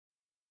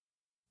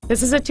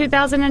This is a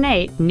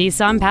 2008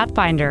 Nissan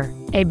Pathfinder,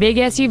 a big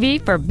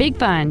SUV for big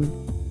fun.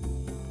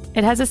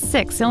 It has a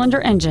 6-cylinder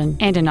engine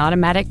and an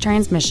automatic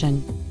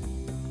transmission.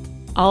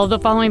 All of the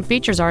following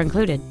features are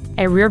included: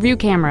 a rear-view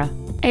camera,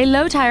 a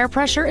low-tire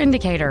pressure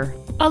indicator,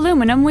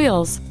 aluminum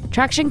wheels,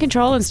 traction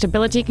control and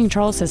stability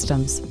control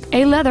systems,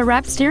 a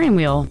leather-wrapped steering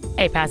wheel,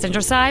 a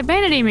passenger-side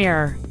vanity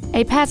mirror,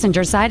 a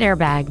passenger-side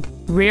airbag,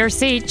 rear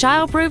seat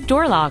child-proof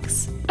door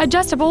locks,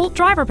 adjustable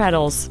driver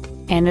pedals,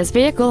 and this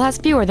vehicle has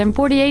fewer than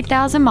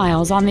 48,000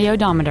 miles on the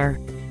odometer.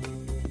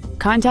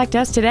 Contact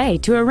us today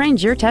to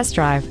arrange your test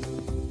drive.